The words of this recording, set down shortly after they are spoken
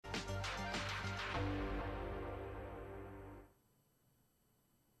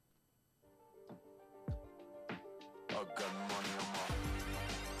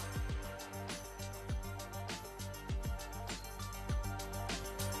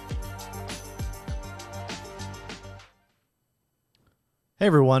Hey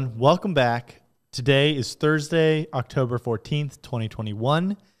everyone, welcome back. Today is Thursday, October 14th,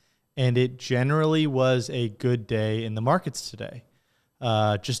 2021, and it generally was a good day in the markets today.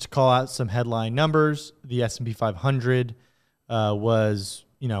 Just to call out some headline numbers, the S&P 500 was,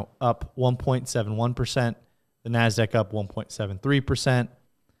 up 1.71%, the Nasdaq up 1.73%.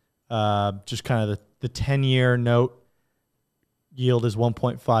 Just kind of the 10-year note yield is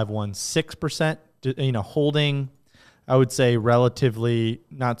 1.516%, holding, I would say, relatively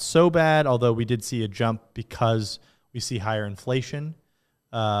not so bad, although we did see a jump because we see higher inflation.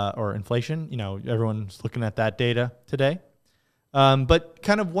 Everyone's looking at that data today. But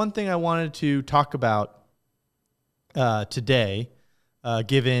kind of one thing I wanted to talk about today,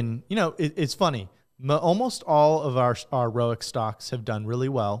 given, it's funny. Almost all of our ROIC stocks have done really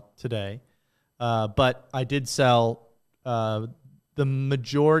well today. But I did sell the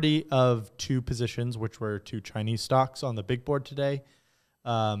majority of two positions, which were two Chinese stocks on the big board today.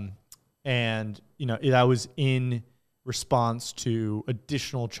 That was in response to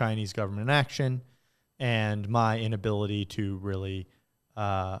additional Chinese government action and my inability to really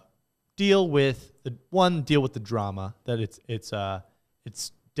deal with the drama that it's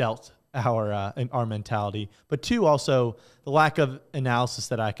dealt our mentality, but two, also the lack of analysis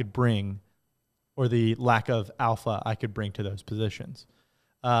that I could bring, or the lack of alpha I could bring to those positions.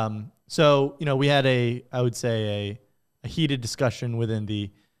 We had I would say a heated discussion within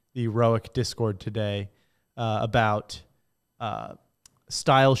the ROIC Discord today about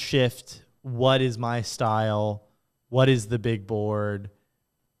style shift. What is my style? What is the big board?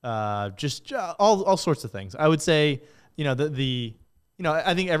 Just all sorts of things. I would say, I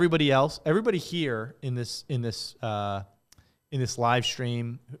think everybody here in this live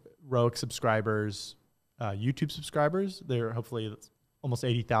stream, ROIC subscribers, YouTube subscribers, there are hopefully almost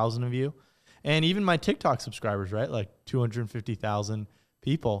 80,000 of you. And even my TikTok subscribers, right? Like 250,000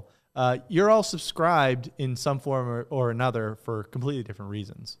 people. You're all subscribed in some form or another for completely different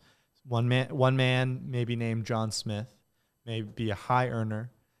reasons. One man may be named John Smith, may be a high earner,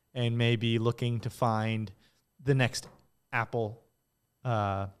 and may be looking to find the next Apple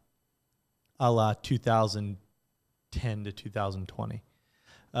a la 2010 to 2020.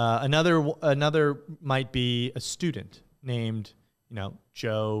 Another might be a student named,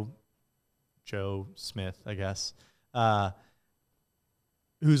 Joe Smith, I guess,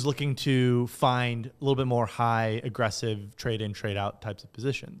 who's looking to find a little bit more high aggressive trade in, trade out types of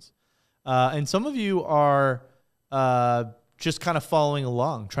positions. And some of you are just kind of following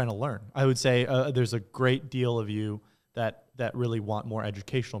along, trying to learn. I would say there's a great deal of you that really want more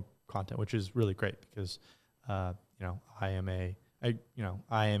educational content, which is really great because, I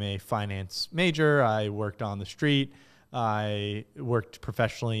am a finance major. I worked on the street. I worked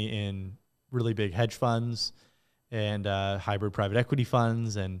professionally in really big hedge funds and hybrid private equity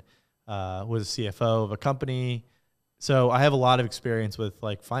funds, and was a CFO of a company. So I have a lot of experience with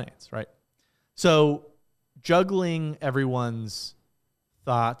finance, right? So juggling everyone's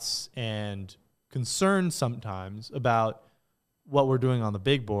thoughts and concerns sometimes about what we're doing on the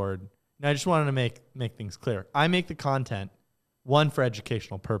big board. And I just wanted to make things clear. I make the content, one, for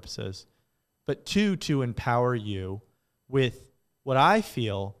educational purposes, but two, to empower you with what I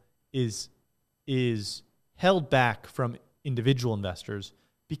feel is held back from individual investors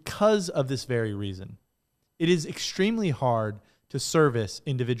because of this very reason. It is extremely hard to service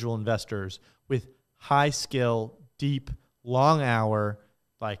individual investors with high skill, deep, long hour,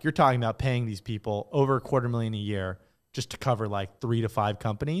 like you're talking about paying these people over $250,000 a year just to cover 3 to 5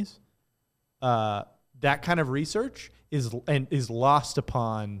 companies. That kind of research is lost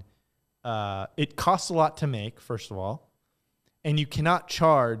upon, it costs a lot to make, first of all, and you cannot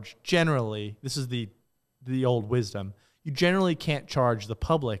charge generally, this is the old wisdom, you generally can't charge the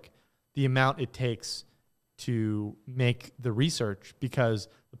public the amount it takes to make the research because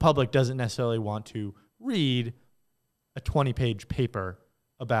the public doesn't necessarily want to read a 20-page paper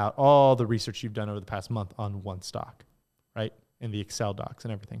about all the research you've done over the past month on one stock, right? And the Excel docs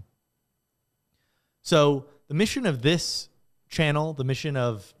and everything. So the mission of this channel, the mission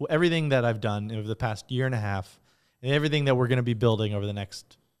of everything that I've done over the past year and a half, and everything that we're going to be building over the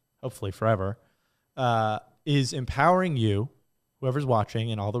next, hopefully forever, is empowering you, whoever's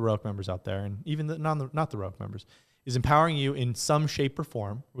watching, and all the ROIC members out there, and even not the ROIC members, is empowering you in some shape or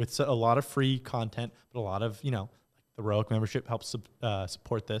form with a lot of free content, but a lot of, the ROIC membership helps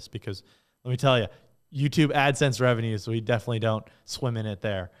support this because, let me tell you, YouTube AdSense revenue, so we definitely don't swim in it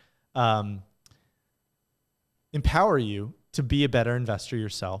there. Empower you to be a better investor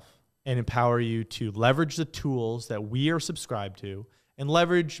yourself, and empower you to leverage the tools that we are subscribed to and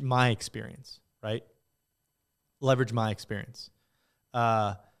leverage my experience, right? Leverage my experience.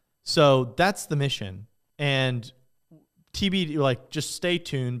 So that's the mission. And TBD, like, just stay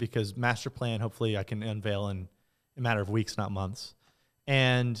tuned, because master plan, hopefully I can unveil in a matter of weeks, not months.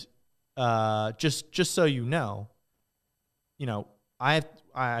 And just so you know,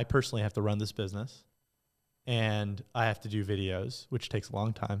 I personally have to run this business, and I have to do videos, which takes a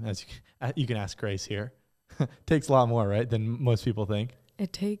long time, as you can ask Grace here. Takes a lot more, right, than most people think.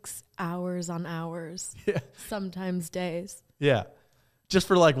 It takes hours on hours, sometimes days. Yeah, just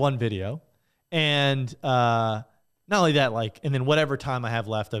for like one video. And not only that, like, and then whatever time I have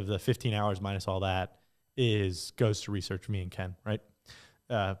left of the 15 hours minus all that goes to research, me and Ken, right?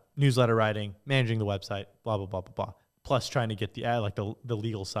 Newsletter writing, managing the website, blah, blah, blah, blah, blah. Plus trying to get the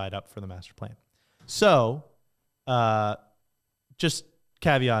legal side up for the master plan. So just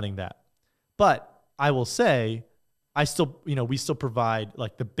caveating that. But I will say, we still provide,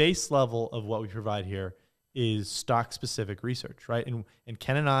 like, the base level of what we provide here is stock specific research, right? And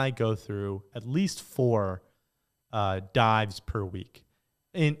Ken and I go through at least 4 dives per week.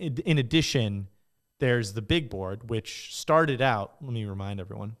 In addition, there's the big board, which started out, let me remind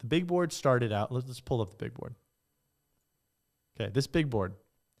everyone, the big board started out, let's pull up the big board. Okay, this big board.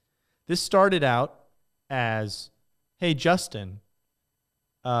 This started out as, hey, Justin,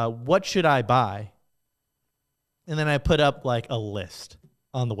 what should I buy? And then I put up like a list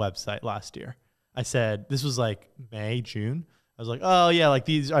on the website last year. I said, this was like May, June. I was like, oh yeah, like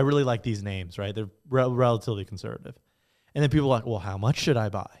these, I really like these names, right? They're relatively conservative. And then people were like, well, how much should I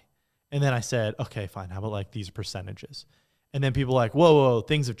buy? And then I said, okay, fine. How about like these percentages? And then people were like, whoa,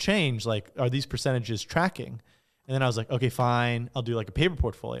 things have changed. Like, are these percentages tracking? And then I was like, okay, fine. I'll do like a paper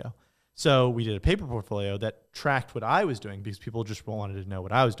portfolio. So we did a paper portfolio that tracked what I was doing, because people just wanted to know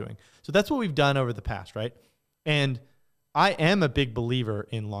what I was doing. So that's what we've done over the past, right? And I am a big believer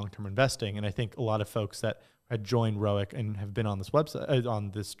in long-term investing. And I think a lot of folks that had joined Roic and have been on this website,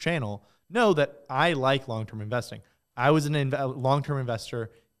 on this channel, know that I like long-term investing. I was a long-term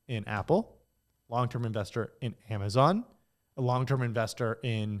investor in Apple, long-term investor in Amazon, a long-term investor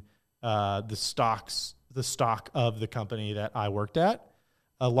in the stock of the company that I worked at,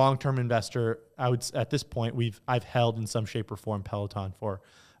 a long-term investor. At this point, I've held in some shape or form Peloton for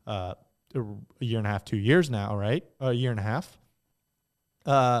a year and a half, 2 years now, right? A year and a half.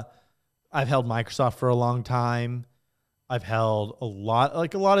 I've held Microsoft for a long time. I've held a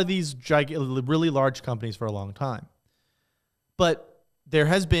lot of these really large companies for a long time. But there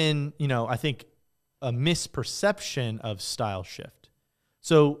has been, I think, a misperception of style shift.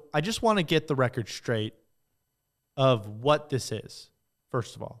 So I just want to get the record straight of what this is.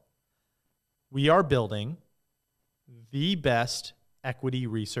 First of all, we are building the best equity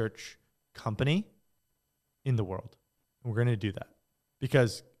research company in the world. And we're going to do that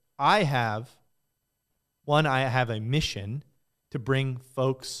because I have a mission to bring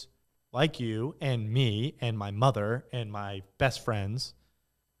folks like you and me and my mother and my best friends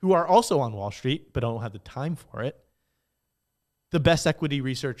who are also on Wall Street but don't have the time for it, the best equity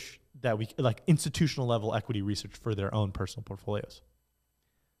research that we like, institutional level equity research for their own personal portfolios.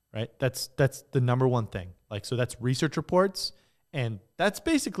 Right? That's the number one thing. Like, so that's research reports, and that's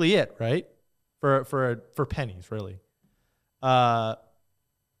basically it, right? For pennies, really. That's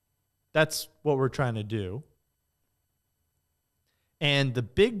what we're trying to do. And the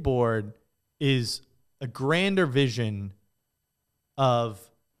big board is a grander vision of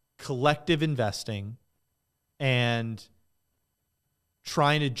collective investing and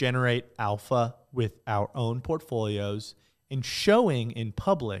trying to generate alpha with our own portfolios and showing in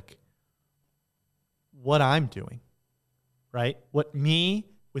public what I'm doing, right? What me,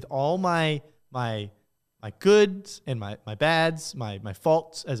 with all my goods and my bads, my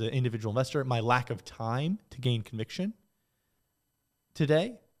faults as an individual investor, my lack of time to gain conviction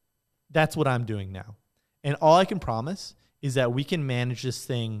today, that's what I'm doing now. And all I can promise is that we can manage this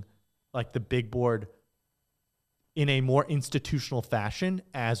thing like the big board in a more institutional fashion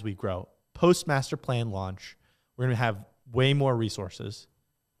as we grow. Post master plan launch, we're going to have way more resources,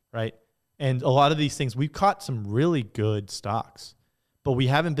 right? And a lot of these things, we've caught some really good stocks, but we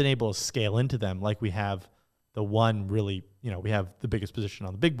haven't been able to scale into them like we have the one really, we have the biggest position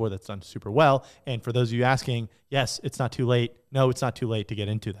on the big board that's done super well. And for those of you asking, yes, it's not too late. No, it's not too late to get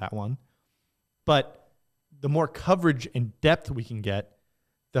into that one. But the more coverage and depth we can get,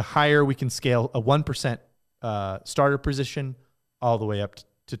 the higher we can scale a 1% starter position all the way up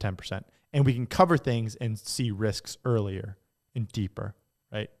to 10%. And we can cover things and see risks earlier and deeper,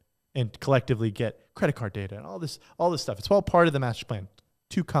 right? And collectively get credit card data and all this stuff. It's all part of the master plan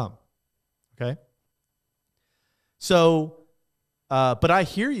to come, okay? So, but I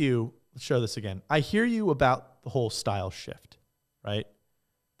hear you, let's show this again. I hear you about the whole style shift, right?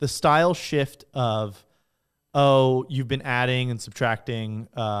 The style shift of, oh, you've been adding and subtracting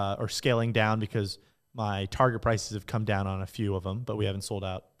or scaling down because my target prices have come down on a few of them, but we haven't sold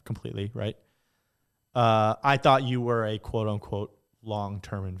out completely, right? I thought you were a quote unquote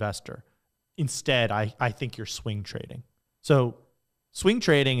long-term investor. Instead, I think you're swing trading. So swing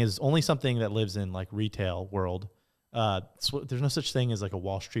trading is only something that lives in like retail world. There's no such thing as like a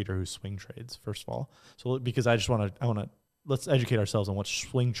Wall Streeter who swing trades, first of all. So because I want to, let's educate ourselves on what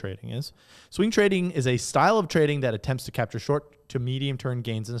swing trading is. Swing trading is a style of trading that attempts to capture short to medium term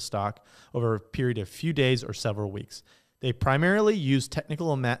gains in a stock over a period of a few days or several weeks. They primarily use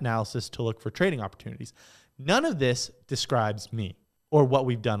technical analysis to look for trading opportunities. None of this describes me or what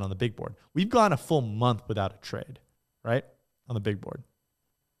we've done on the big board. We've gone a full month without a trade, right? On the big board.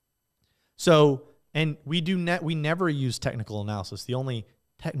 So, and we never use technical analysis. The only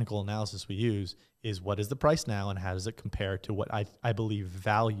technical analysis we use is what is the price now and how does it compare to what I believe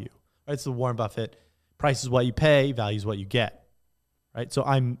value, right? It's the Warren Buffett, price is what you pay, value is what you get, right? So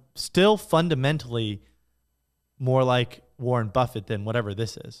I'm still fundamentally more like Warren Buffett than whatever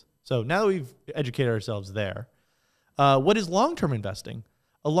this is. So now that we've educated ourselves there, what is long-term investing?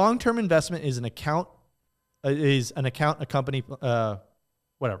 A long-term investment is an account, a company,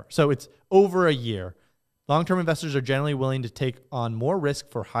 whatever. So it's over a year. Long-term investors are generally willing to take on more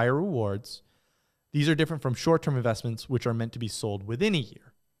risk for higher rewards. These are different from short-term investments, which are meant to be sold within a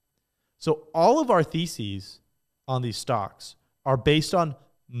year. So all of our theses on these stocks are based on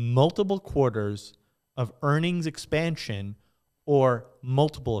multiple quarters of earnings expansion or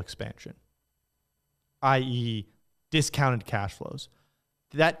multiple expansion, i.e. discounted cash flows.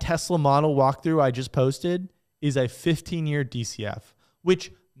 That Tesla model walkthrough I just posted is a 15-year DCF,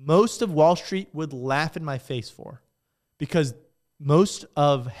 which most of Wall Street would laugh in my face for, because most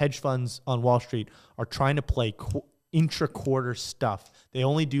of hedge funds on Wall Street are trying to play intra-quarter stuff. They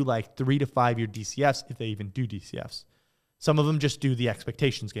only do like 3 to 5 year DCFs, if they even do DCFs. Some of them just do the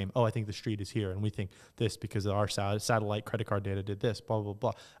expectations game. Oh, I think the street is here, and we think this because our satellite credit card data did this, blah, blah,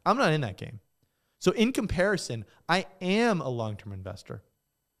 blah. I'm not in that game. So in comparison, I am a long-term investor.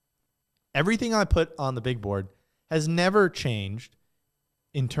 Everything I put on the big board has never changed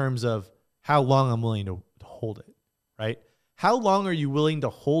in terms of how long I'm willing to hold it, right? How long are you willing to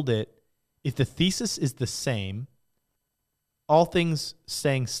hold it if the thesis is the same, all things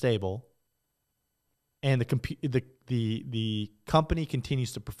staying stable, and the company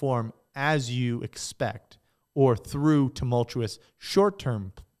continues to perform as you expect or through tumultuous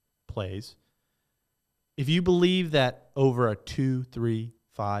short-term plays? If you believe that over a 2, 3,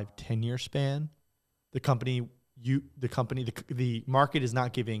 5, 10-year span, the market is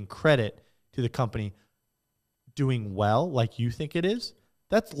not giving credit to the company doing well like you think it is,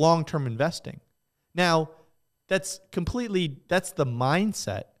 that's long-term investing. Now, that's the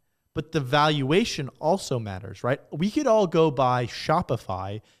mindset, but the valuation also matters, right? We could all go buy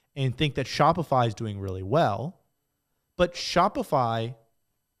Shopify and think that Shopify is doing really well, but Shopify,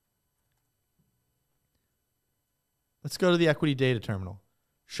 let's go to the equity data terminal.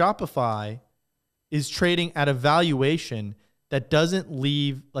 Shopify is trading at a valuation that doesn't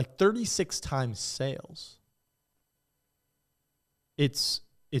leave like 36 times sales. It's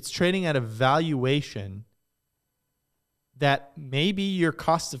trading at a valuation that maybe your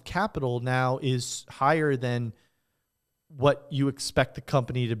cost of capital now is higher than what you expect the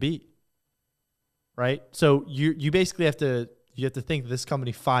company to be, right? So you basically have to think that this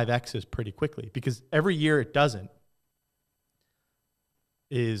company 5X's pretty quickly, because every year it doesn't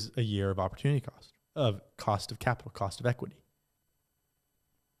is a year of opportunity cost, of cost of capital, cost of equity.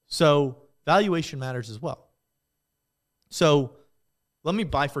 So valuation matters as well. So let me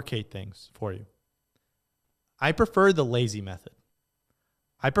bifurcate things for you. I prefer the lazy method.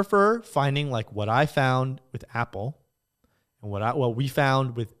 I prefer finding like what I found with Apple and what we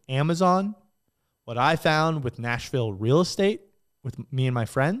found with Amazon, what I found with Nashville real estate with me and my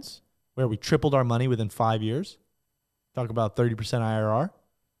friends, where we tripled our money within 5 years. Talk about 30% IRR.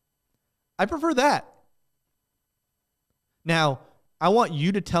 I prefer that. Now, I want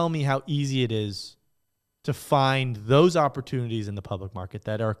you to tell me how easy it is to find those opportunities in the public market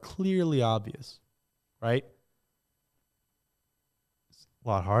that are clearly obvious, right? It's a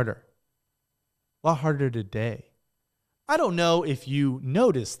lot harder. A lot harder today. I don't know if you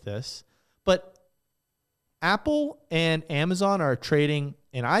noticed this, but Apple and Amazon are trading,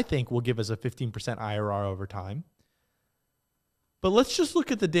 and I think will give us a 15% IRR over time. But let's just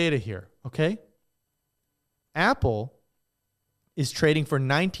look at the data here, okay? Apple is trading for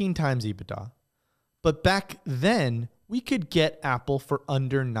 19 times EBITDA. But back then, we could get Apple for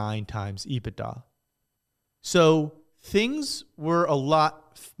under 9 times EBITDA. So things were a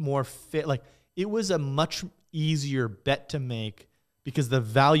lot more fit. Like it was a much easier bet to make because the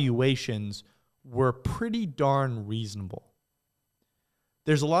valuations were pretty darn reasonable.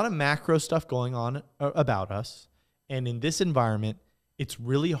 There's a lot of macro stuff going on about us. And in this environment, it's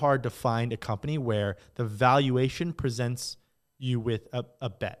really hard to find a company where the valuation presents you with a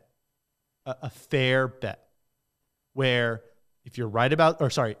bet, a fair bet, where if you're right about,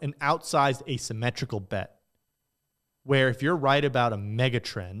 an outsized asymmetrical bet, where if you're right about a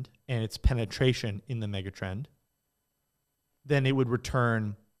megatrend and its penetration in the megatrend, then it would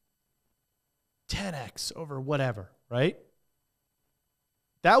return 10x over whatever, right?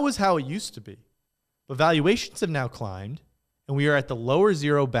 That was how it used to be. But valuations have now climbed, and we are at the lower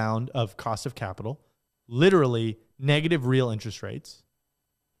zero bound of cost of capital, literally negative real interest rates,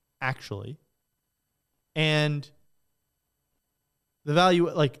 actually. And the value,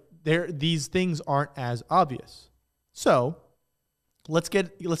 these things aren't as obvious. So let's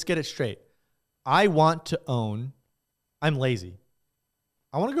get it straight. I want to own. I'm lazy.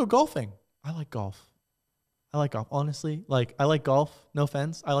 I want to go golfing. I like golf. Honestly. I like golf. No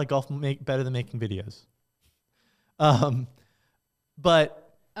offense. I like golf better than making videos.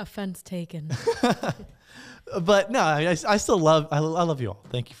 But offense taken. But no, I still love. I love you all.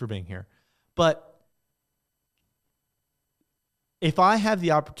 Thank you for being here. But if I have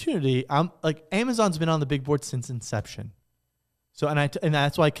the opportunity, I'm like Amazon's been on the big board since inception. So and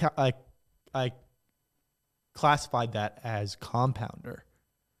that's why I classified that as compounder.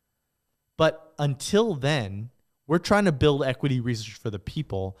 But until then, we're trying to build equity research for the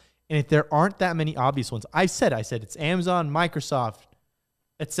people. And if there aren't that many obvious ones, I said it's Amazon, Microsoft,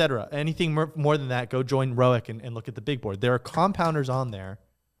 etc. Anything more than that, go join ROIC and look at the big board. There are compounders on there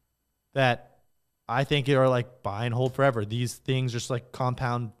that I think are like buy and hold forever. These things just like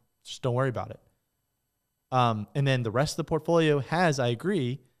compound, just don't worry about it. And then the rest of the portfolio has, I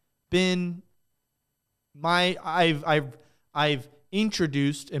agree, been I've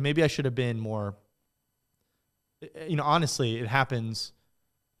introduced, and maybe I should have been more, honestly, it happens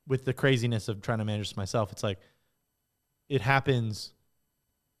with the craziness of trying to manage this myself. It's like, it happens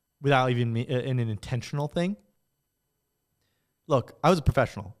without even in an intentional thing. Look, I was a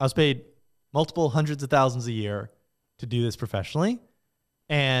professional. I was paid multiple hundreds of thousands a year to do this professionally.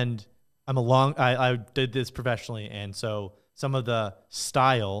 And I did this professionally. And so some of the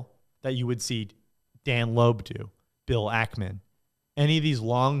style that you would see Dan Loeb do, Bill Ackman, any of these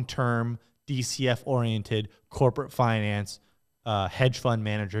long-term DCF-oriented corporate finance hedge fund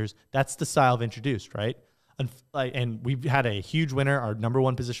managers, that's the style I've introduced, right? And we've had a huge winner. Our number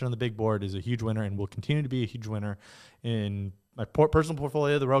one position on the big board is a huge winner and will continue to be a huge winner in my personal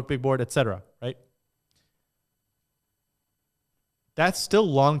portfolio, the ROIC big board, et cetera, right? That's still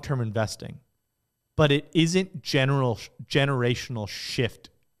long-term investing, but it isn't generational shift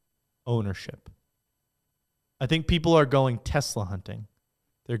ownership. I think people are going Tesla hunting.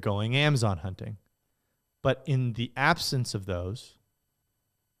 They're going Amazon hunting. But in the absence of those,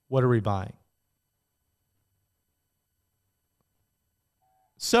 what are we buying?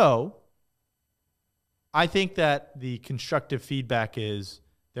 So I think that the constructive feedback is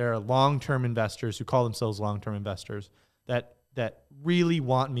there are long-term investors who call themselves long-term investors that really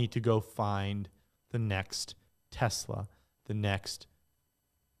want me to go find the next Tesla, the next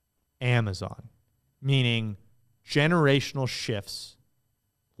Amazon, meaning generational shifts,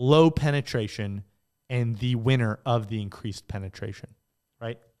 low penetration, and the winner of the increased penetration,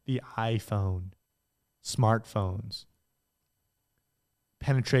 right? The iPhone, smartphones,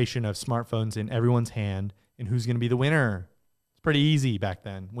 penetration of smartphones in everyone's hand, and who's going to be the winner. It's pretty easy back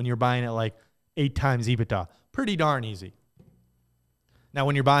then when you're buying at like 8 times EBITDA. Pretty darn easy. Now,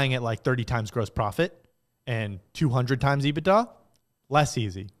 when you're buying at like 30 times gross profit and 200 times EBITDA, less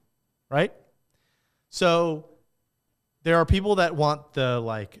easy, right? So there are people that want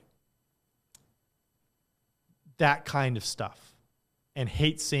that kind of stuff and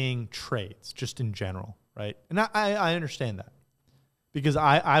hate seeing trades just in general, right? And I understand that because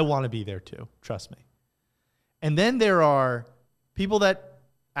I want to be there too, trust me. And then there are people that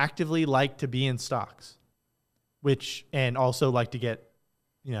actively like to be in stocks, and also like to get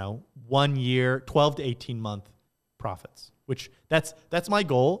 1 year, 12 to 18 month profits, which that's my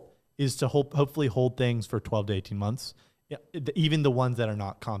goal, is to hopefully hold things for 12 to 18 months, even the ones that are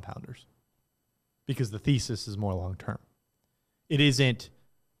not compounders, because the thesis is more long term. It isn't,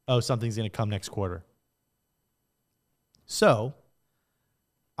 something's going to come next quarter. So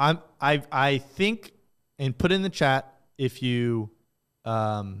I think, and put in the chat if you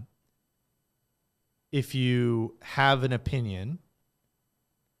have an opinion.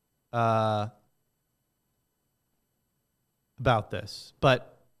 about this,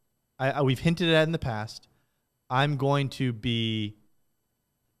 but we've hinted at it in the past. I'm going to be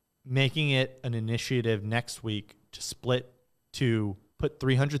making it an initiative next week to put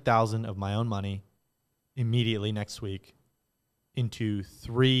 300,000 of my own money immediately next week into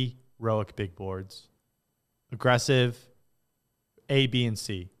 3 ROIC big boards, aggressive, A, B, and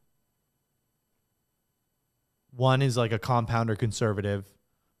C. One is like a compounder conservative.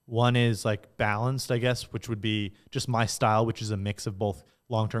 One is like balanced, I guess, which would be just my style, which is a mix of both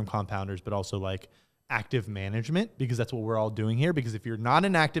long-term compounders, but also like active management, because that's what we're all doing here. Because if you're not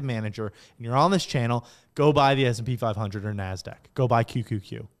an active manager and you're on this channel, go buy the S&P 500 or NASDAQ. Go buy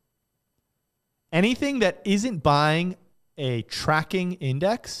QQQ. Anything that isn't buying a tracking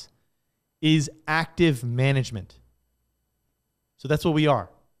index is active management. So that's what we are.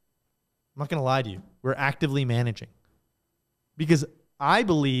 I'm not going to lie to you. We're actively managing. Because I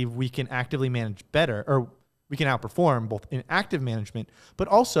believe we can actively manage better, or we can outperform both in active management, but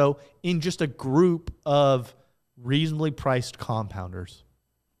also in just a group of reasonably priced compounders.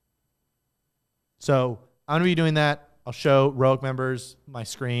 So I'm going to be doing that. I'll show ROIC members my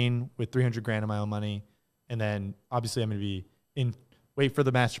screen with 300 grand of my own money. And then obviously I'm going to be wait for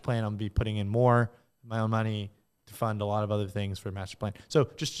the master plan. I'm going to be putting in more of my own money to fund a lot of other things for master plan. So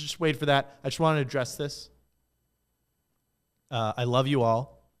just wait for that. I just wanted to address this. I love you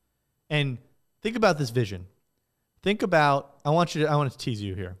all. And think about this vision. I want to tease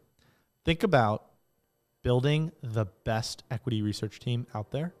you here. Think about building the best equity research team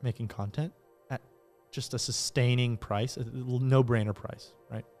out there, making content at just a sustaining price, a no-brainer price,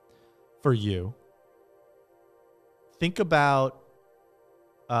 right? For you. Think about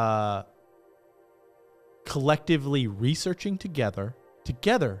collectively researching together,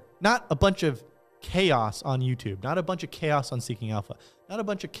 not a bunch of chaos on YouTube, not a bunch of chaos on Seeking Alpha, not a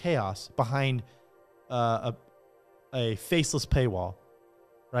bunch of chaos behind a faceless paywall,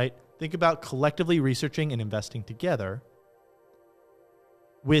 right? Think about collectively researching and investing together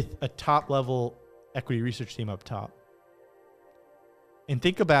with a top-level equity research team up top. And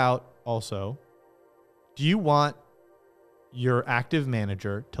think about also, do you want your active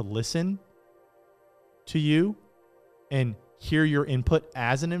manager to listen to you and hear your input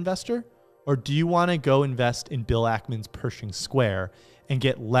as an investor? Or do you want to go invest in Bill Ackman's Pershing Square and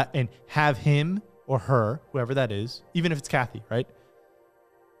and have him or her, whoever that is, even if it's Kathy, right,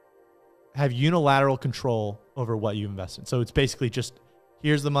 have unilateral control over what you invest in? So it's basically just,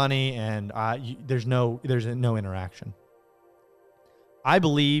 here's the money and there's no interaction. I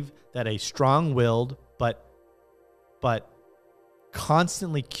believe that a strong-willed but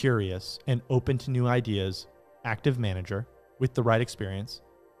constantly curious and open to new ideas active manager with the right experience,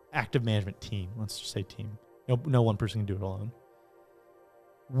 active management team, let's just say team. No one person can do it alone.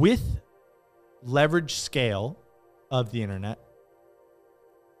 With leverage scale of the internet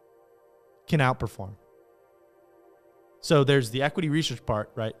can outperform. So there's the equity research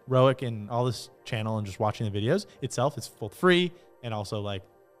part, right? ROIC and all this channel and just watching the videos itself, it's both free and also like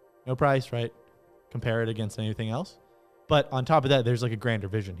no price, right? Compare it against anything else. But on top of that, there's like a grander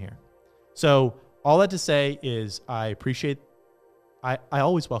vision here. So all that to say is I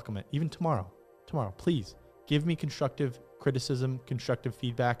always welcome it, even tomorrow. Please give me constructive criticism, constructive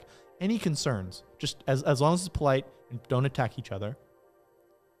feedback, any concerns, just as long as it's polite and don't attack each other.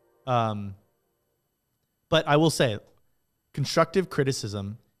 But I will say, constructive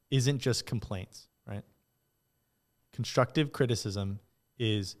criticism isn't just complaints, right? Constructive criticism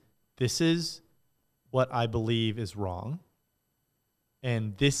is, this is what I believe is wrong.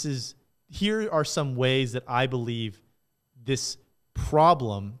 And here are some ways that I believe this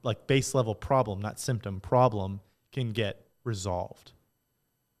problem, like base level problem, not symptom, problem, can get resolved.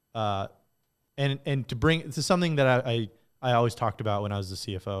 And to bring, this is something that I always talked about when I was the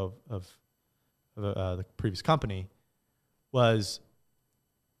CFO of the previous company, was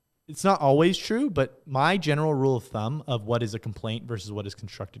it's not always true, but my general rule of thumb of what is a complaint versus what is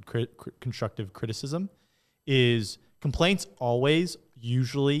constructive criticism is complaints always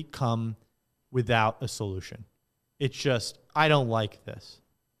usually come without a solution. It's just, I don't like this.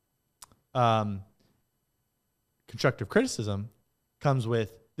 Constructive criticism comes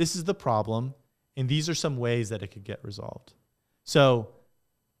with, this is the problem, and these are some ways that it could get resolved. So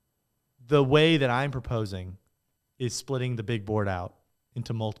the way that I'm proposing is splitting the big board out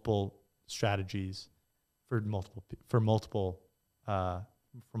into multiple strategies for multiple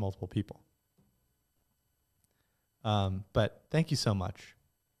people. But thank you so much.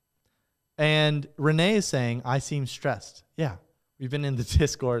 And Renee is saying, I seem stressed. Yeah, we've been in the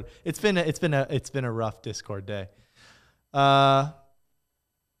Discord. It's been a rough Discord day. Okay,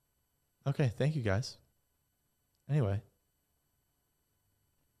 thank you guys. Anyway,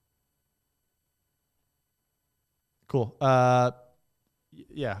 Cool.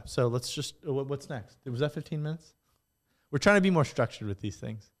 Yeah. So let's just, what's next? Was that 15 minutes? We're trying to be more structured with these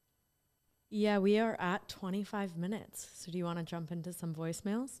things. Yeah, we are at 25 minutes. So do you want to jump into some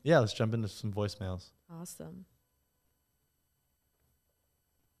voicemails? Yeah, let's jump into some voicemails. Awesome.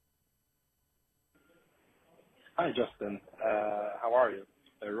 Hi, Justin. How are you?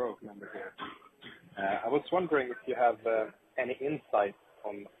 A Rogue member here. I was wondering if you have any insight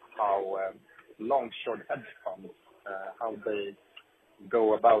on how long-short hedge funds, how they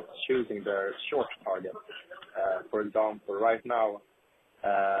go about choosing their short targets. For example, right now,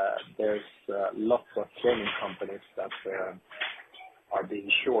 there's lots of gaming companies that are being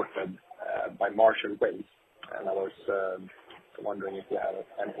shorted by Marshall Wace, and I was wondering if you have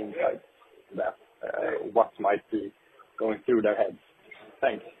an insight to that, what might be going through their heads.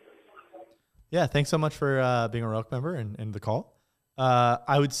 Thanks. Yeah, thanks so much for being a Rogue member and the call.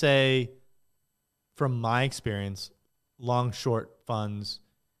 I would say, from my experience, long-short funds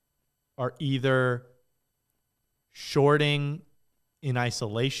are either shorting in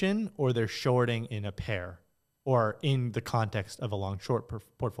isolation or they're shorting in a pair or in the context of a long-short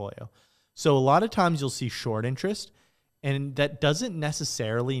portfolio. So a lot of times you'll see short interest, and that doesn't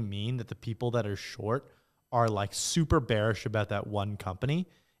necessarily mean that the people that are short are like super bearish about that one company.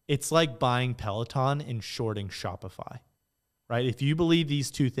 It's like buying Peloton and shorting Shopify, right? If you believe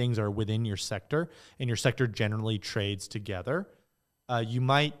these two things are within your sector and your sector generally trades together, you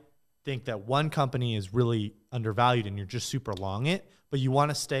might think that one company is really undervalued and you're just super long it, but you want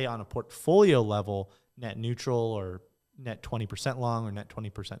to stay on a portfolio level, net neutral or net 20% long or net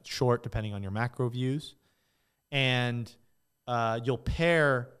 20% short, depending on your macro views. And you'll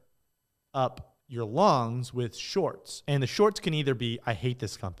pair up your longs with shorts. And the shorts can either be, I hate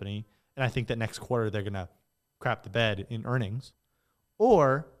this company, and I think that next quarter they're going to crap the bed in earnings,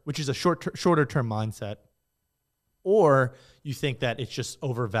 or, which is a shorter term mindset, or you think that it's just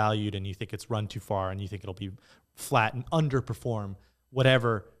overvalued and you think it's run too far and you think it'll be flat and underperform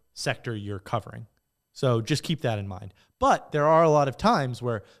whatever sector you're covering. So just keep that in mind. But there are a lot of times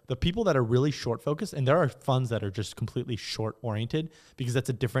where the people that are really short focused, and there are funds that are just completely short oriented because that's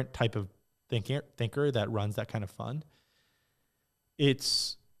a different type of thinker that runs that kind of fund.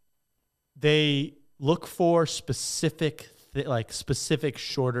 They look for specific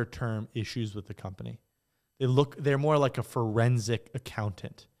shorter term issues with the company. They're more like a forensic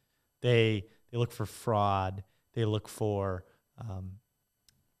accountant. They look for fraud. They look for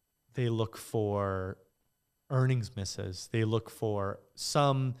earnings misses. They look for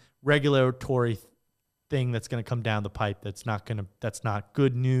some regulatory thing that's going to come down the pipe that's not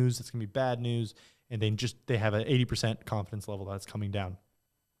good news. It's going to be bad news, and they have an 80% confidence level that's coming down.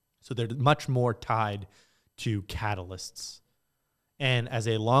 So they're much more tied to catalysts. And as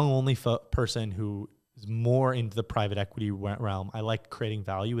a long only person who is more into the private equity realm, I like creating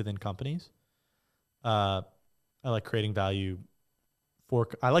value within companies. I like creating value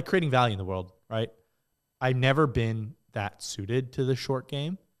in the world, right? I've never been that suited to the short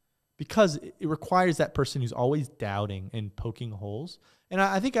game because it requires that person who's always doubting and poking holes. And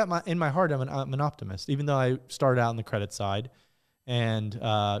I think in my heart, I'm an optimist, even though I started out on the credit side. And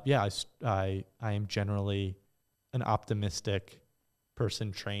I am generally an optimistic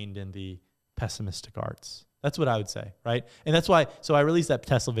person trained in the pessimistic arts. That's what I would say, right? And that's why, so I released that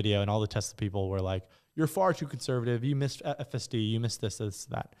Tesla video and all the Tesla people were like, you're far too conservative. You missed FSD. You missed this,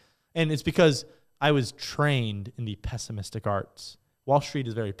 that. And it's because I was trained in the pessimistic arts. Wall Street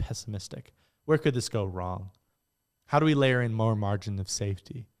is very pessimistic. Where could this go wrong? How do we layer in more margin of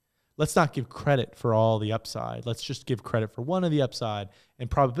safety? Let's not give credit for all the upside. Let's just give credit for one of the upside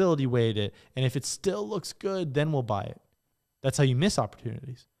and probability weight it. And if it still looks good, then we'll buy it. That's how you miss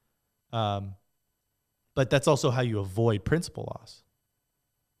opportunities. But that's also how you avoid principal loss.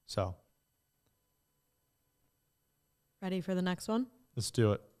 So. Ready for the next one? Let's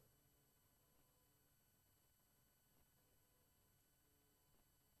do it.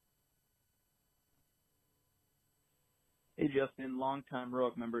 Hey, Justin, longtime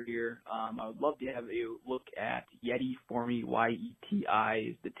Rogue member here. I would love to have you look at Yeti for me.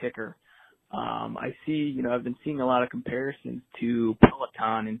 YETI is the ticker. I see, I've been seeing a lot of comparisons to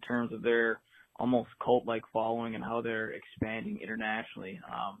Peloton in terms of their almost cult-like following and how they're expanding internationally.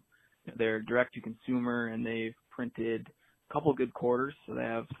 They're direct-to-consumer, and they've printed a couple good quarters, so they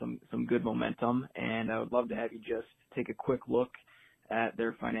have some good momentum. And I would love to have you just take a quick look at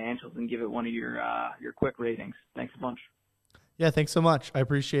their financials and give it one of your quick ratings. Thanks a bunch. Yeah, thanks so much. I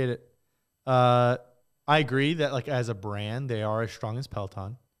appreciate it. I agree that as a brand, they are as strong as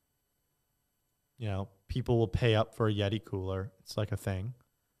Peloton. People will pay up for a Yeti cooler. It's like a thing.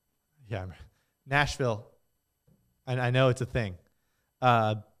 Yeah, Nashville. And I know it's a thing.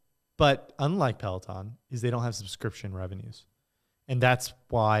 But unlike Peloton, is they don't have subscription revenues. And that's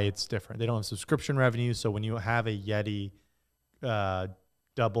why it's different. They don't have subscription revenues. So when you have a Yeti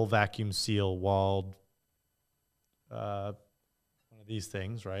double vacuum seal walled one of these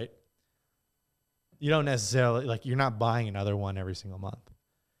things, right? You don't necessarily, like, you're not buying another one every single month.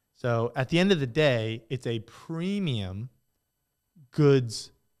 So at the end of the day, it's a premium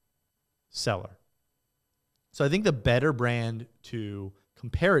goods seller. So I think the better brand to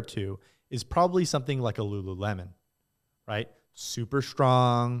compare it to is probably something like a Lululemon, right? Super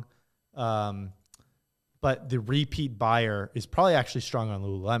strong. But the repeat buyer is probably actually strong on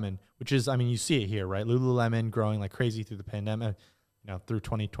Lululemon, which is, I mean, you see it here, right? Lululemon growing like crazy through the pandemic, through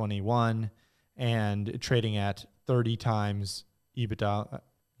 2021, and trading at 30 times EBITDA,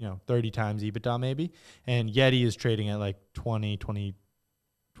 30 times EBITDA maybe. And Yeti is trading at like 21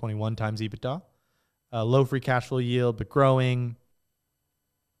 times EBITDA. Low free cash flow yield, but growing.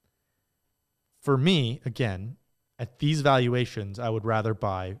 For me, again, at these valuations, I would rather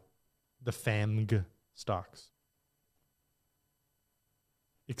buy the FAMG stocks,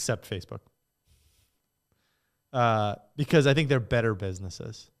 except Facebook, because I think they're better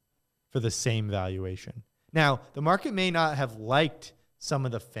businesses for the same valuation. Now, the market may not have liked some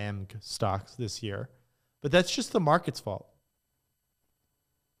of the FAMG stocks this year, but that's just the market's fault.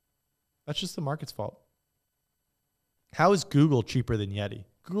 That's just the market's fault. How is Google cheaper than Yeti?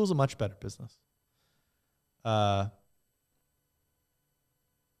 Google's a much better business. Can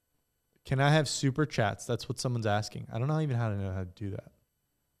I have super chats? That's what someone's asking. I don't even know how to do that.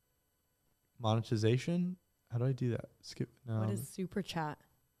 Monetization? How do I do that? Skip. No. What is super chat?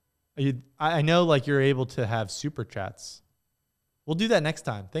 I know, like, you're able to have super chats. We'll do that next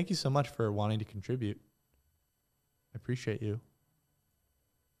time. Thank you so much for wanting to contribute. I appreciate you.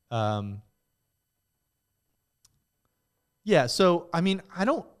 Yeah. So, I mean, I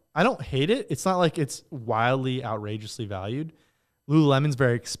don't hate it. It's not like it's wildly outrageously valued. Lululemon's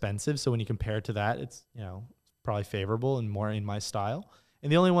very expensive, so when you compare it to that, it's probably favorable and more in my style.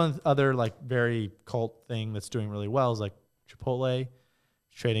 And the only one other like very cult thing that's doing really well is like Chipotle,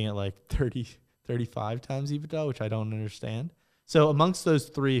 trading at like 30, 35 times EBITDA, which I don't understand. So amongst those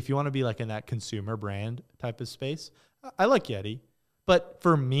three, if you want to be like in that consumer brand type of space, I like Yeti. But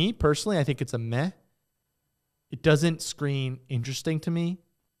for me personally, I think it's a meh. It doesn't screen interesting to me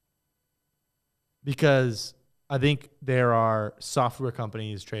because I think there are software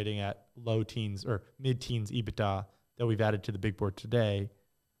companies trading at low teens or mid-teens EBITDA that we've added to the big board today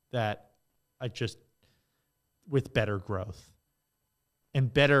that I just, with better growth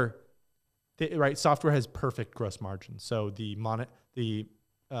and better, right? Software has perfect gross margins. So the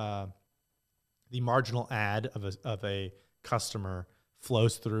marginal ad of a customer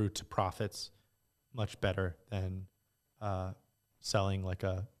flows through to profits much better than selling like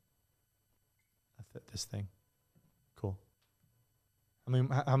this thing. Cool. I mean,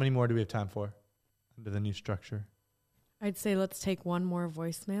 how many more do we have time for under the new structure? I'd say let's take one more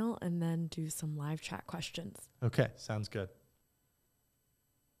voicemail and then do some live chat questions. Okay, sounds good.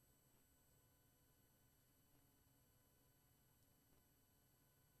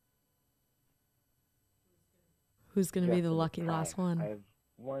 Who's going to be the lucky last one? I have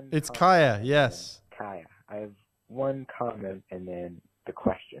one. It's Kaya, yes. Kaya. I have one comment and then the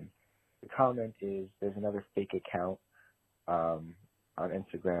question. The comment is there's another fake account on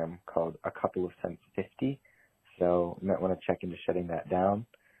Instagram called A Couple of Cents 50. So you might want to check into shutting that down.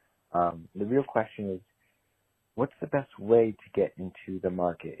 The real question is, what's the best way to get into the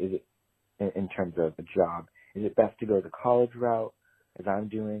market? Is it in terms of a job? Is it best to go the college route, as I'm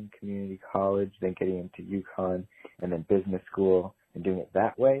doing, community college, then getting into UConn, and then business school, and doing it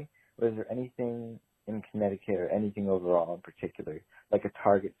that way? Or is there anything in Connecticut or anything overall in particular, like a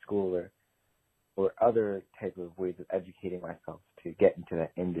target school or other type of ways of educating myself to get into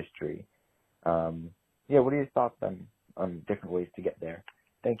that industry? What are your thoughts on different ways to get there?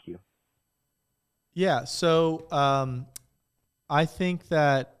 Thank you. Yeah, so I think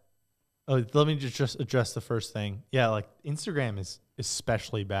that, let me just address the first thing. Yeah, like Instagram is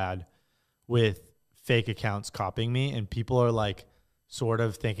especially bad with fake accounts copying me, and people are like sort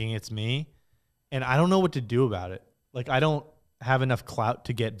of thinking it's me, and I don't know what to do about it. Like, I don't have enough clout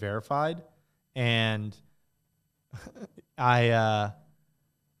to get verified, and I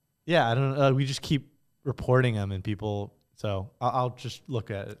don't know. We just keep reporting them, and people. So I'll just look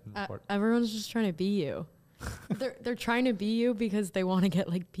at it and report. Everyone's just trying to be you. They're trying to be you because they want to get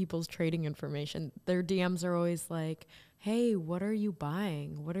like people's trading information. Their DMs are always like, "Hey, what are you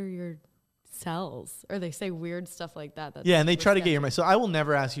buying? What are your sells?" Or they say weird stuff like that. That's and they try to get your money. So I will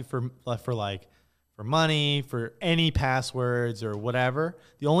never ask you for for money, for any passwords or whatever.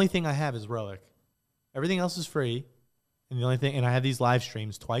 The only thing I have is Roic. Everything else is free. And the only thing, and I have these live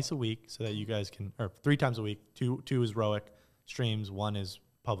streams twice a week so that you guys can, or 3 times a week. Two is Roic streams, 1 is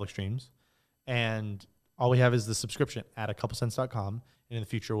public streams. And all we have is the subscription at acouplescents.com. And in the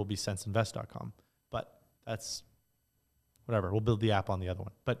future will be sentsinvest.com. But that's whatever. We'll build the app on the other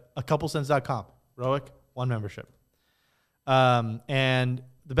one. But acouplescents.com, Roic, 1 membership. And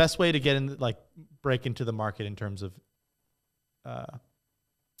the best way to get in, like, break into the market in terms of,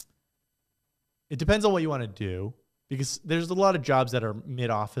 it depends on what you want to do, because there's a lot of jobs that are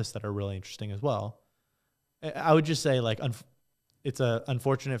mid-office that are really interesting as well. I would just say, like, it's a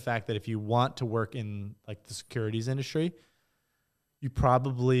unfortunate fact that if you want to work in, like, the securities industry, you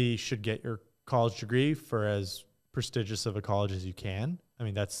probably should get your college degree for as prestigious of a college as you can. I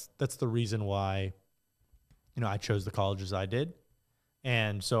mean, that's the reason why, I chose the colleges I did.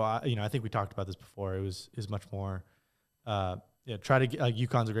 And so, I think we talked about this before. It is much more, try to get,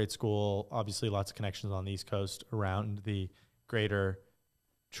 UConn's a great school. Obviously, lots of connections on the East Coast around the greater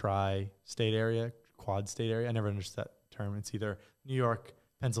tri-state area, quad state area. I never understood that term. It's either New York,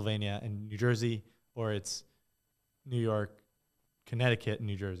 Pennsylvania, and New Jersey, or it's New York, Connecticut, and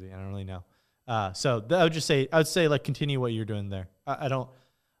New Jersey. I don't really know. I would say like continue what you're doing there.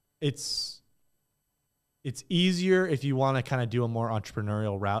 It's easier if you want to kind of do a more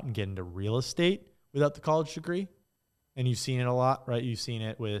entrepreneurial route and get into real estate without the college degree. And you've seen it a lot, right? You've seen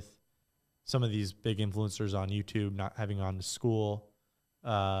it with some of these big influencers on YouTube not having gone to school,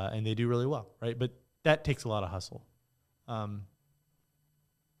 and they do really well, right? But that takes a lot of hustle.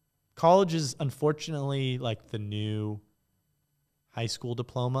 College is unfortunately like the new high school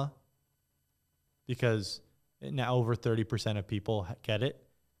diploma, because now over 30% of people get it.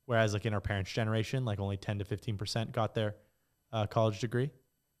 Whereas like in our parents' generation, like only 10 to 15% got their college degree.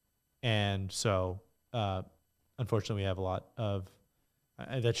 And so, unfortunately, we have a lot of,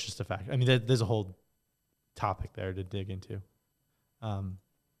 that's just a fact. I mean, there's a whole topic there to dig into.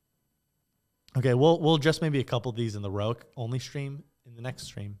 Okay, we'll just maybe a couple of these in the Roic only stream in the next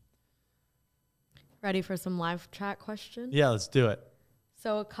stream. Ready for some live chat questions? Yeah, let's do it.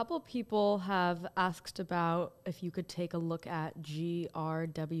 So a couple people have asked about if you could take a look at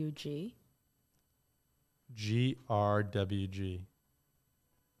GRWG. GRWG.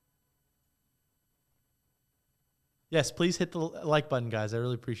 Yes, please hit the like button, guys. I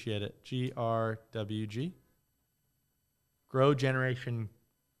really appreciate it. GRWG. Grow Generation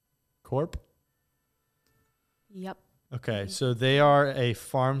Corp. Yep. Okay, so they are a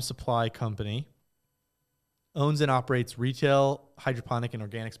farm supply company. Owns and operates retail, hydroponic, and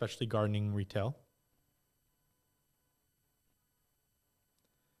organic specialty gardening retail.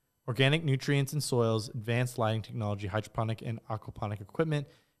 Organic nutrients and soils, advanced lighting technology, hydroponic and aquaponic equipment,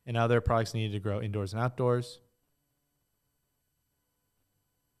 and other products needed to grow indoors and outdoors.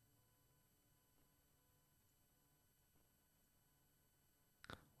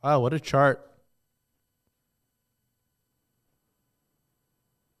 Wow, what a chart.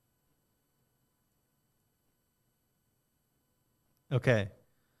 Okay.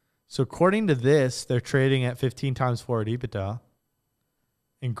 So according to this, they're trading at 15 times forward EBITDA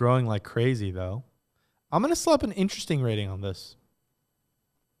and growing like crazy, though. I'm going to slap an interesting rating on this.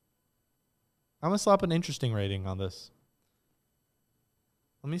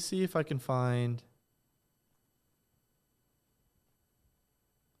 Let me see if I can find...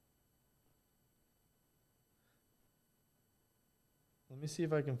 Let me see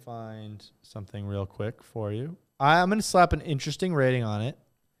if I can find something real quick for you. I'm going to slap an interesting rating on it.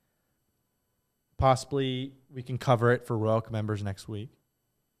 Possibly we can cover it for Roic members next week,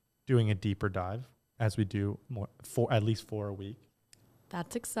 doing a deeper dive as we do at least 4 a week.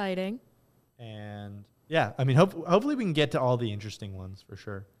 That's exciting. And yeah, I mean, hopefully we can get to all the interesting ones for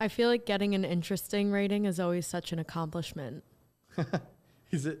sure. I feel like getting an interesting rating is always such an accomplishment.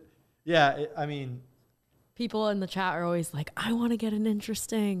 Is it? Yeah, I mean... People in the chat are always like, I want to get an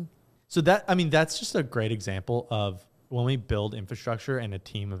interesting... So that's just a great example of when we build infrastructure and a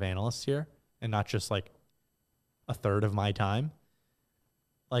team of analysts here, and not just like a third of my time.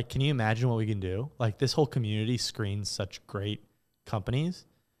 Like, can you imagine what we can do? Like, this whole community screens such great companies,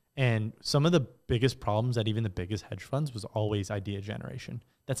 and some of the biggest problems at even the biggest hedge funds was always idea generation.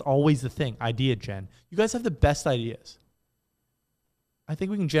 That's always the thing, idea gen. You guys have the best ideas. I think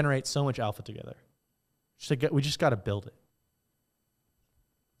we can generate so much alpha together. We just got to build it.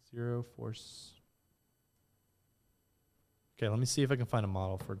 0 force. Okay, let me see if I can find a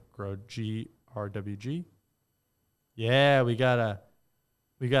model for Grow GRWG. Yeah, we got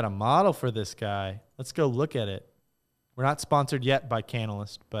a model for this guy. Let's go look at it. We're not sponsored yet by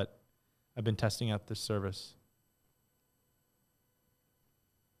Canalist, but I've been testing out this service.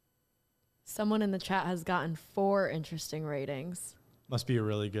 Someone in the chat has gotten 4 interesting ratings. Must be a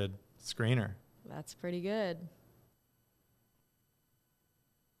really good screener. That's pretty good.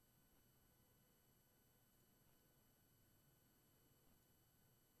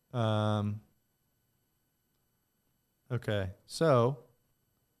 Okay, so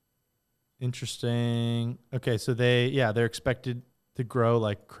interesting. Okay, so they're expected to grow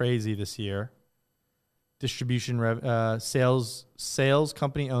like crazy this year. Distribution sales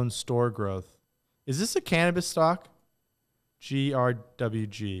company owned store growth. Is this a cannabis stock?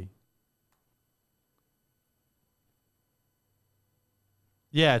 GRWG.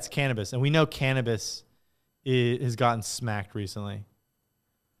 Yeah, it's cannabis, and we know cannabis has gotten smacked recently.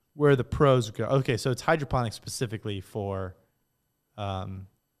 Where the pros go. Okay, so it's hydroponics specifically for, and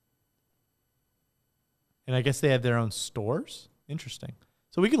I guess they have their own stores. Interesting.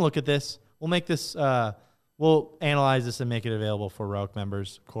 So we can look at this. We'll make this. We'll analyze this and make it available for ROIC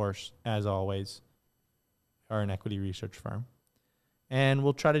members, of course, as always. We are an equity research firm, and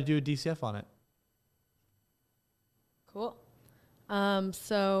we'll try to do a DCF on it. Cool.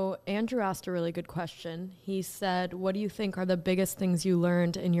 So Andrew asked a really good question. He said, what do you think are the biggest things you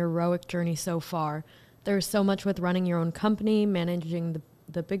learned in your ROIC journey so far? There's so much with running your own company, managing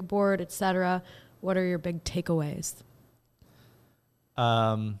the big board, etc. What are your big takeaways?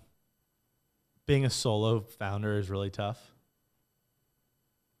 Being a solo founder is really tough.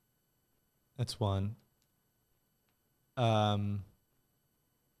 That's one.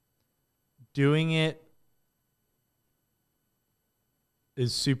 Doing it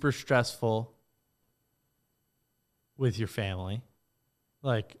is super stressful with your family.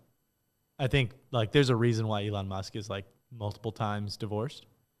 Like, I think like there's a reason why Elon Musk is like multiple times divorced,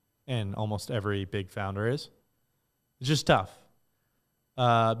 and almost every big founder is. It's just tough.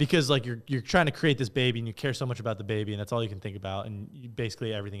 Because like you're trying to create this baby and you care so much about the baby and that's all you can think about, and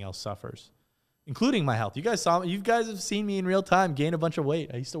basically everything else suffers, including my health. You guys have seen me in real time gain a bunch of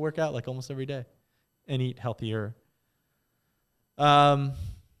weight. I used to work out like almost every day and eat healthier. But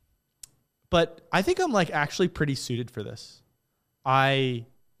I think I'm like actually pretty suited for this. I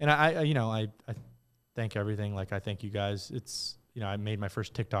thank everything. Like I thank you guys. It's, I made my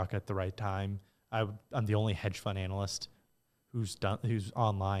first TikTok at the right time. I'm the only hedge fund analyst who's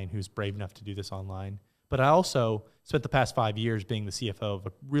online, who's brave enough to do this online. But I also spent the past 5 years being the CFO of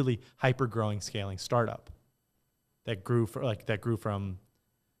a really hyper growing, scaling startup that grew from,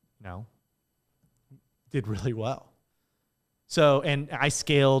 did really well. So, and I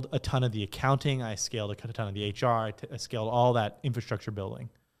scaled a ton of the accounting, I scaled a ton of the HR, I scaled all that infrastructure building.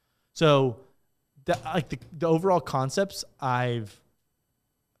 So, the overall concepts I've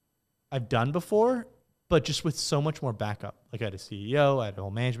done before, but just with so much more backup. Like I had a CEO, I had a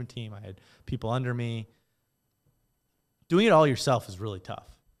whole management team, I had people under me. Doing it all yourself is really tough.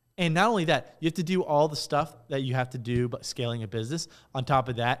 And not only that, you have to do all the stuff that you have to do, but scaling a business. On top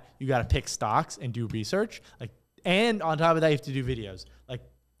of that, you got to pick stocks and do research. And on top of that, you have to do videos.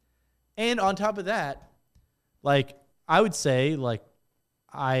 And on top of that, I would say,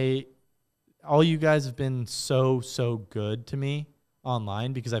 all you guys have been so good to me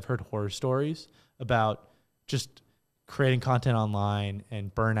online, because I've heard horror stories about just creating content online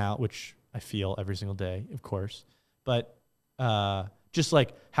and burnout, which I feel every single day, of course. But just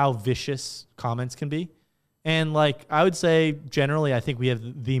like how vicious comments can be. And I would say generally, I think we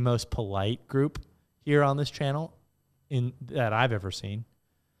have the most polite group here on this channel that I've ever seen.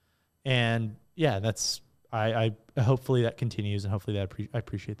 And yeah, I hopefully that continues, and hopefully I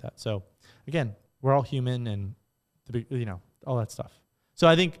appreciate that. So again, we're all human, and all that stuff. So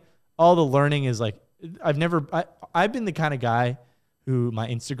I think all the learning is I've been the kind of guy who my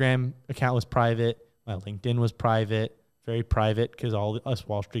Instagram account was private, my LinkedIn was private, very private, because all us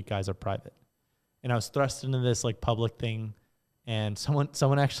Wall Street guys are private. And I was thrust into this like thing, and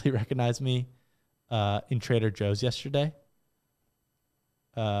someone actually recognized me in Trader Joe's yesterday.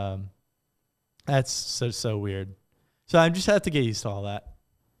 That's so weird. So I just have to get used to all that.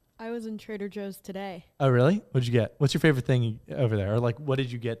 I was in Trader Joe's today. Oh, really? What'd you get? What's your favorite thing over there? Or what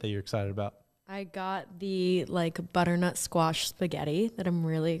did you get that you're excited about? I got the butternut squash spaghetti that I'm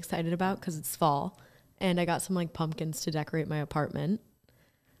really excited about because it's fall. And I got some pumpkins to decorate my apartment.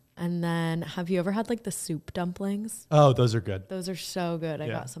 And then have you ever had the soup dumplings? Oh, those are good. Those are so good. I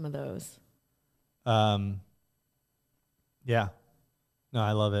got some of those. Yeah. No,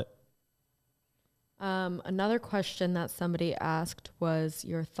 I love it. Another question that somebody asked was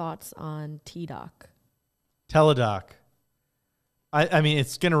your thoughts on TDoc. Teladoc. I mean,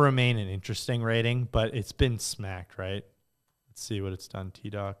 it's going to remain an interesting rating, but it's been smacked, right? Let's see what it's done.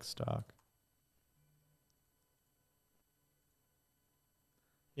 TDoc stock.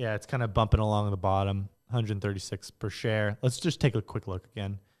 Yeah, it's kind of bumping along the bottom, 136 per share. Let's just take a quick look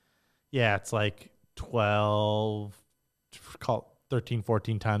again. Yeah, it's like 12, call it 13,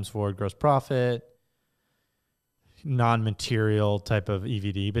 14 times forward gross profit, non-material type of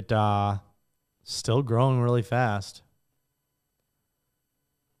EV to EBITDA, still growing really fast.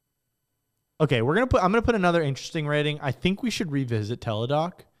 Okay, I'm gonna put another interesting rating. I think we should revisit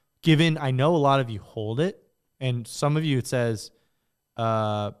Teladoc, given I know a lot of you hold it, and some of you it says,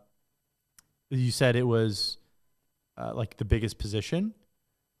 you said it was like the biggest position,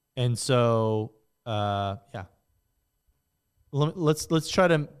 and so yeah, let's try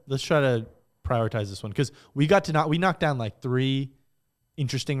to prioritize this one because we knocked down like 3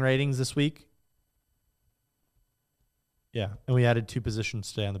 interesting ratings this week. Yeah, and we added 2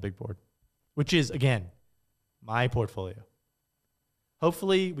 positions today on the big board, which is, again, my portfolio.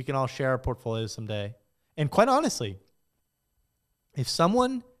 Hopefully, we can all share our portfolios someday. And quite honestly, if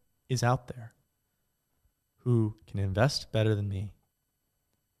someone is out there who can invest better than me,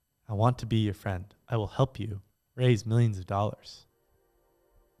 I want to be your friend. I will help you raise millions of dollars.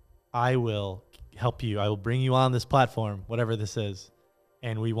 I will help you. I will bring you on this platform, whatever this is,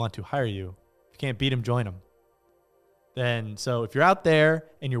 and we want to hire you. If you can't beat them, join them. So if you're out there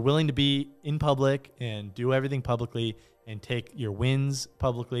and you're willing to be in public and do everything publicly and take your wins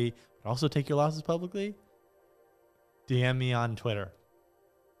publicly, but also take your losses publicly, DM me on Twitter.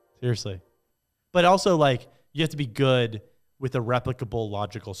 Seriously. But also, like, you have to be good with a replicable,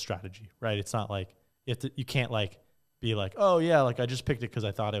 logical strategy, right? It's not like you can't like be like, oh yeah, like I just picked it because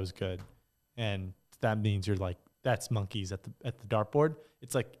I thought it was good, and that means you're like, that's monkeys at the dartboard.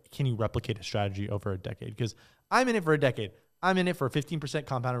 It's like, can you replicate a strategy over a decade? Because I'm in it for a decade. I'm in it for 15%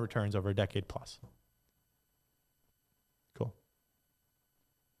 compounded returns over a decade plus. Cool.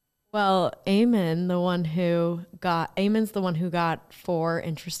 Well, Eamon's the one who got 4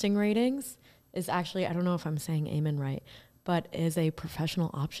 interesting ratings, is actually, I don't know if I'm saying Eamon right, but is a professional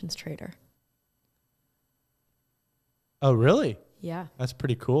options trader. Oh, really? Yeah. That's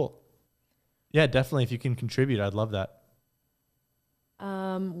pretty cool. Yeah, definitely. If you can contribute, I'd love that.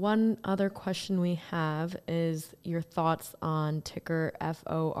 One other question we have is your thoughts on ticker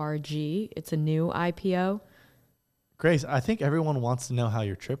FORG. It's a new IPO. Grace, I think everyone wants to know how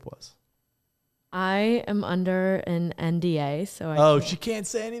your trip was. I am under an NDA, so she can't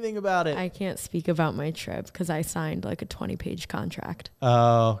say anything about it. I can't speak about my trip because I signed like a 20-page contract.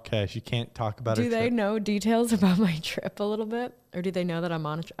 Oh, okay. She can't talk about her trip. Do they know details about my trip a little bit? Or do they know that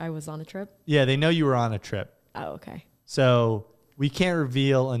I was on a trip? Yeah, they know you were on a trip. Oh, okay. So we can't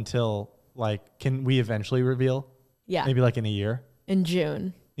reveal until, like, can we eventually reveal? Yeah. Maybe like in a year? In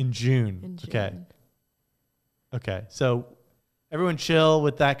June. In June. Okay. So everyone chill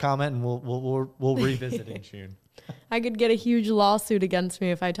with that comment, and we'll revisit in June. I could get a huge lawsuit against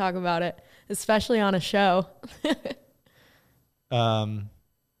me if I talk about it, especially on a show.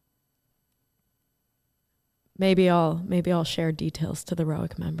 Maybe I'll share details to the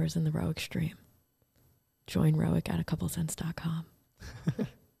ROIC members in the ROIC stream. Join ROIC at acouplescents.com.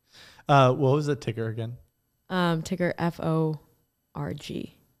 What was the ticker again? Ticker FORG.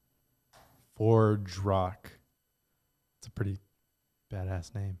 Forge Rock. It's a pretty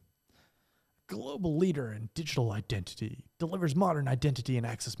badass name. Global leader in digital identity, delivers modern identity and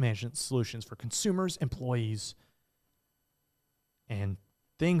access management solutions for consumers, employees, and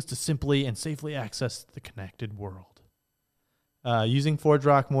things to simply and safely access the connected world. Using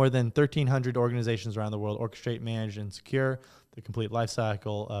ForgeRock, more than 1,300 organizations around the world orchestrate, manage, and secure the complete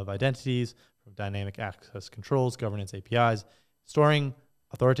lifecycle of identities, from dynamic access controls, governance APIs, storing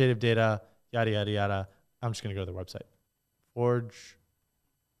authoritative data, yada, yada, yada. I'm just going to go to their website. Forge.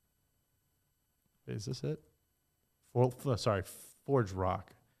 Is this it? Forge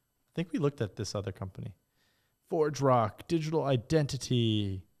Rock. I think we looked at this other company. Forge Rock, digital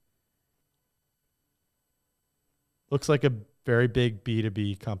identity. Looks like a very big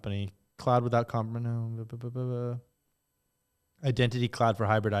B2B company. Cloud without compromise. Identity cloud for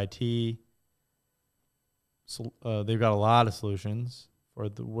hybrid IT. So, they've got a lot of solutions for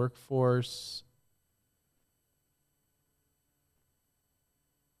the workforce.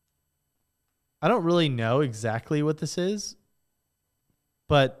 I don't really know exactly what this is,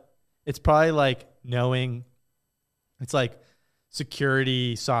 but it's probably like knowing, it's like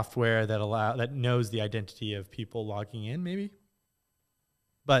security software that knows the identity of people logging in, maybe.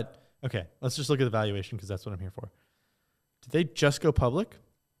 But okay, let's just look at the valuation because that's what I'm here for. Did they just go public?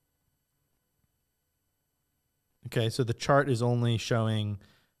 Okay, so the chart is only showing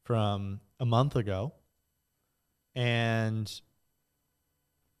from a month ago, and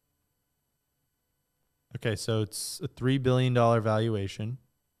okay, so it's a $3 billion valuation.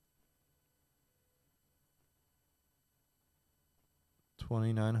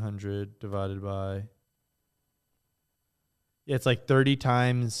 2,900 divided by. Yeah, it's like 30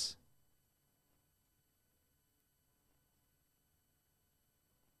 times.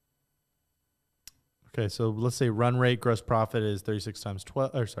 Okay, so let's say run rate gross profit is 36 times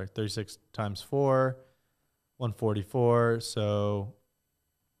 12, 36 times 4, 144. So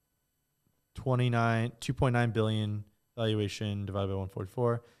 2.9 billion valuation divided by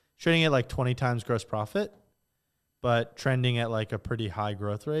 144. Trading at like 20 times gross profit, but trending at like a pretty high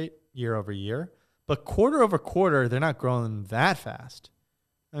growth rate year over year. But quarter over quarter, they're not growing that fast.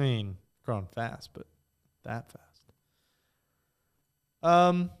 I mean, growing fast, but that fast.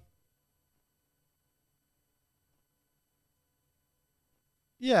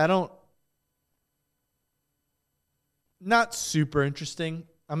 Yeah, not super interesting.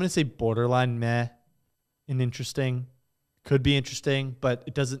 I'm going to say borderline meh and interesting. Could be interesting, but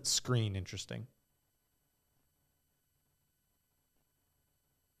it doesn't screen interesting.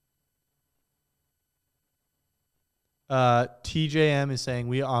 TJM is saying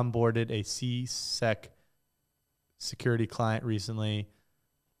we onboarded a CSEC security client recently.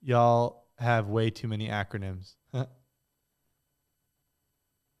 Y'all have way too many acronyms.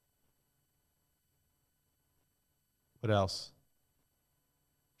 What else?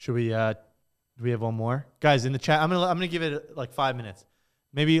 Should we do we have one more? Guys in the chat, I'm gonna give it like 5 minutes.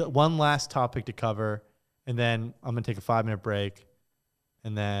 Maybe one last topic to cover, and then I'm gonna take a 5-minute break,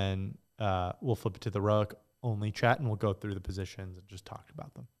 and then we'll flip it to the Roic only chat and we'll go through the positions and just talk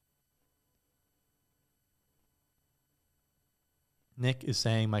about them. Nick is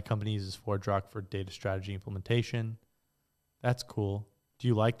saying my company uses ForgeRock for data strategy implementation. That's cool. Do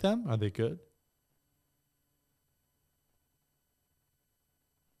you like them? Are they good?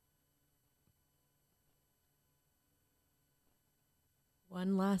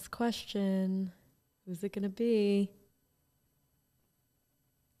 One last question. Who's it going to be?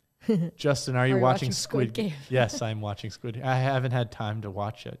 Justin, are you watching Squid Game? Yes, I'm watching Squid Game. I haven't had time to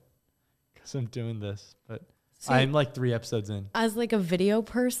watch it because I'm doing this, but See, I'm like 3 episodes in. As like a video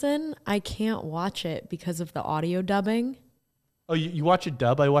person, I can't watch it because of the audio dubbing. Oh, you watch it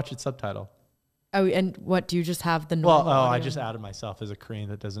dub? I watch it subtitle. Oh, and what, do you just have the normal Well, I audio? just outed myself as a Korean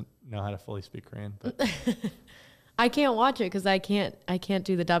that doesn't know how to fully speak Korean. But I can't watch it because I can't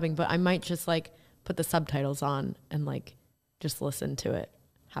do the dubbing, but I might just like put the subtitles on and like just listen to it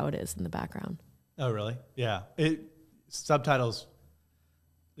how it is in the background. Oh, really? Yeah. Subtitles,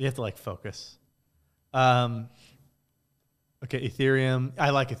 you have to like focus. Okay, Ethereum.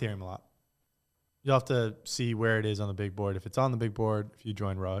 I like Ethereum a lot. You'll have to see where it is on the big board. If it's on the big board, if you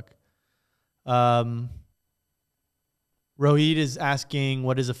join Roic. Rohit is asking,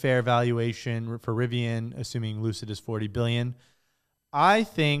 what is a fair valuation for Rivian, assuming Lucid is $40 billion? I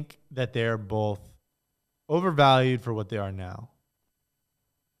think that they're both overvalued for what they are now.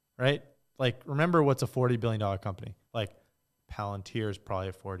 Right? Like, remember what's a $40 billion company? Like, Palantir is probably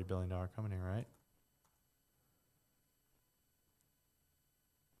a $40 billion company, right?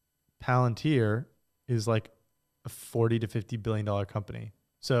 Palantir is like a $40 to $50 billion company.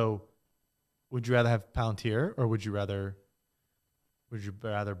 So would you rather have Palantir, or would you rather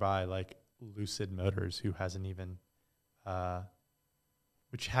buy like Lucid Motors, who hasn't even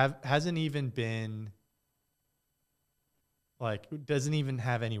hasn't even been like, doesn't even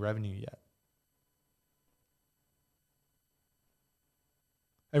have any revenue yet?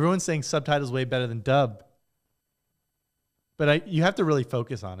 Everyone's saying subtitles way better than dub, but you have to really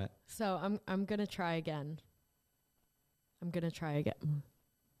focus on it. So I'm gonna try again.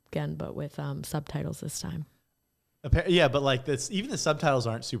 But with subtitles this time. Yeah, but like this, even the subtitles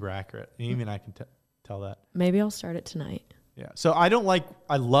aren't super accurate. And even I can tell that. Maybe I'll start it tonight. Yeah. So I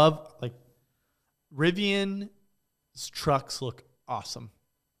love like Rivian's trucks look awesome.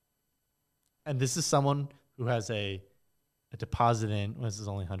 And this is someone who has a deposit in, this is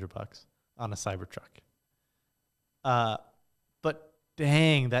only $100 on a Cybertruck. But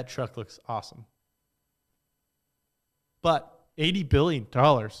dang, that truck looks awesome. But $80 billion,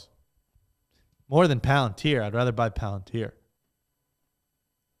 more than Palantir. I'd rather buy Palantir.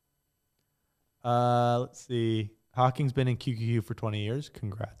 Let's see. Hawking's been in QQQ for 20 years.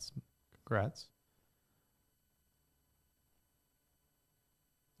 Congrats.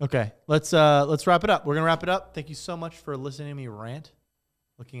 Okay, let's wrap it up. We're gonna wrap it up. Thank you so much for listening to me rant,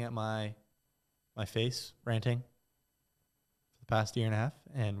 looking at my face ranting for the past year and a half.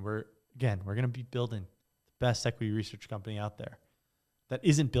 And we're gonna be building the best equity research company out there that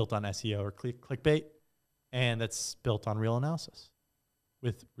isn't built on SEO or clickbait, and that's built on real analysis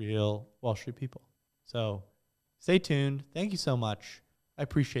with real Wall Street people. So stay tuned. Thank you so much. I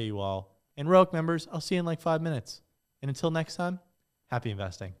appreciate you all. And Roic members, I'll see you in like 5 minutes. And until next time, Happy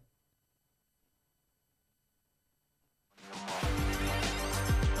investing.